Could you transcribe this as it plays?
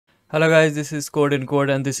Hello guys, this is CodeNCode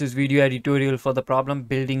and this is video editorial for the problem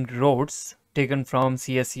building roads taken from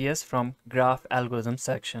CSES from graph algorithm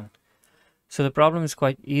section. So the problem is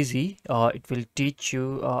quite easy. It will teach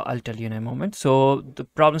you, I'll tell you in a moment. So the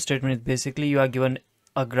problem statement is basically you are given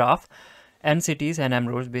a graph, n cities and m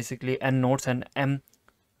roads, basically n nodes and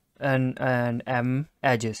m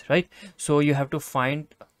edges, right? So you have to find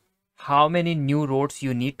how many new roads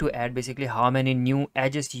you need to add, basically how many new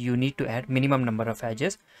edges you need to add, minimum number of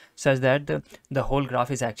edges, such that the whole graph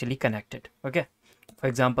is actually connected. Okay, for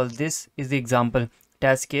example, this is the example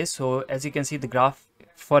test case. So as you can see, the graph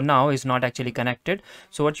for now is not actually connected.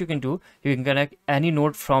 So what you can do, you can connect any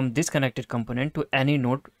node from this connected component to any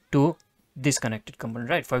node to this connected component,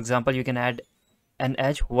 right? For example, you can add an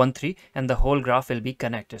edge 1 3 and the whole graph will be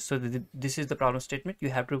connected. So this is the problem statement. You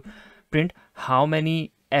have to print how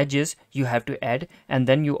many edges you have to add, and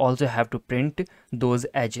then you also have to print those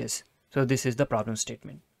edges. So this is the problem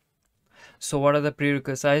statement. So what are the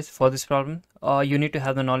prerequisites for this problem? You need to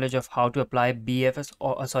have the knowledge of how to apply BFS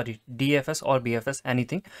or DFS or BFS,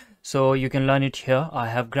 anything. So you can learn it here. I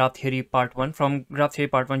have graph theory part 1. From graph theory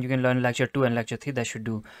part 1 you can learn lecture 2 and lecture 3. That should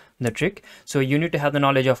do the trick. So you need to have the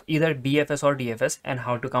knowledge of either BFS or DFS and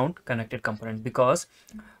how to count connected component, because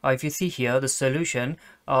if you see here the solution,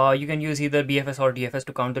 you can use either BFS or DFS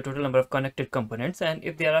to count the total number of connected components, and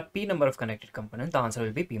if there are p number of connected components, the answer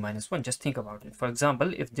will be p minus 1. Just think about it. For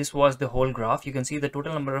example, if this was the whole graph, you can see the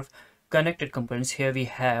total number of connected components here we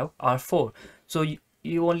have are 4. So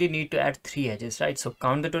you only need to add 3 edges, right? So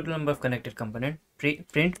count the total number of connected component,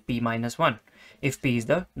 print p minus 1 if p is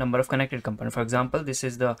the number of connected component. For example, this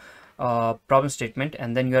is the problem statement,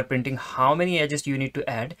 and then you are printing how many edges you need to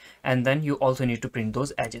add, and then you also need to print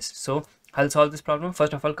those edges. So I'll solve this problem.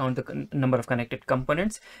 First of all, count the number of connected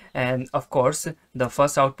components, and of course the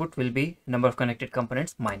first output will be number of connected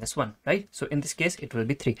components minus 1, right? So in this case it will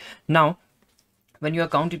be 3. Now when you are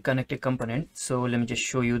counting connected components, so let me just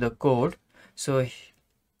show you the code. So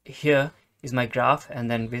here is my graph and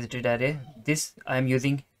then visited array. This I am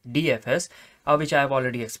using DFS, which I have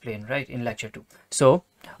already explained, right, in lecture 2. So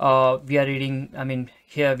we are reading,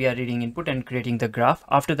 here we are reading input and creating the graph.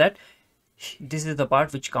 After that, this is the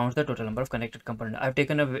part which counts the total number of connected component. I've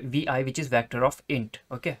taken a vi, which is vector of int.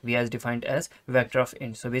 Okay, vi is defined as vector of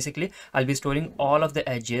int. So basically I'll be storing all of the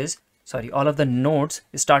edges, all of the nodes,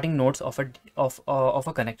 starting nodes of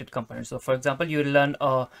a connected component. So for example, you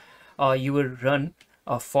will run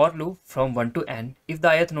a for loop from 1 to n. If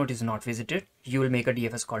the ith node is not visited, you will make a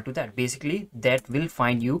DFS call to that. Basically that will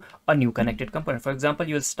find you a new connected component. For example,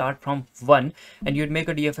 you will start from 1 and you would make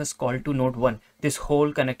a DFS call to node 1. This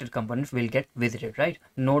whole connected component will get visited, right?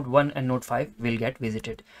 Node 1 and node 5 will get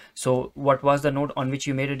visited. So what was the node on which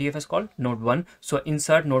you made a DFS call? Node 1. So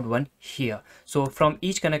insert node 1 here. So from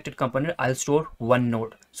each connected component I'll store one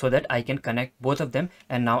node so that I can connect both of them,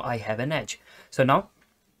 and now I have an edge. So now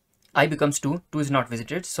I becomes 2, 2 is not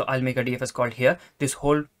visited, so I'll make a DFS call here. This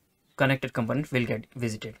whole connected component will get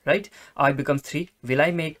visited, right? I becomes 3. Will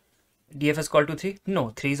I make DFS call to 3?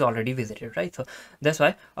 No, 3 is already visited, right? So that's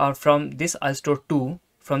why from this I'll store 2.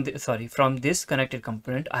 From this connected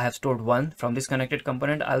component I have stored 1. From this connected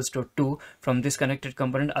component I'll store 2. From this connected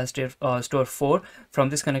component I'll store 4. From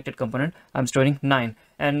this connected component I'm storing 9.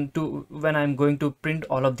 And when I'm going to print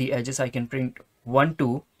all of the edges, I can print 1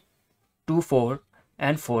 2, 2 4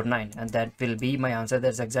 and 4 9, and that will be my answer.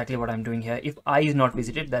 That's exactly what I'm doing here. If I is not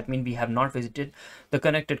visited, that means we have not visited the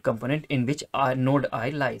connected component in which our node I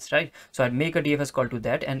lies, right? So I'd make a DFS call to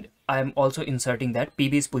that, and I'm also inserting that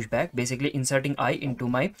PB is pushback, basically inserting I into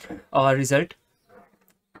my result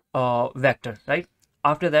vector, right?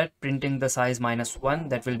 After that, printing the size minus 1,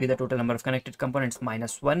 that will be the total number of connected components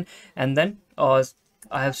minus 1, and then I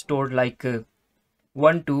have stored like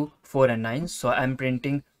 1 2 4 and 9, so I'm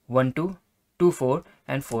printing 1 2 2 4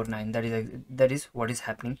 and 4 9. That is what is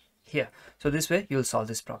happening here. So this way you'll solve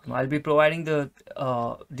this problem. I'll be providing the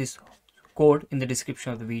this code in the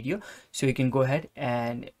description of the video, so you can go ahead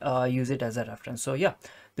and use it as a reference. So yeah,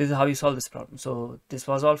 this is how you solve this problem. So this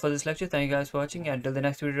was all for this lecture. Thank you guys for watching, and until the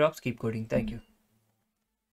next video drops, keep coding. Thank you.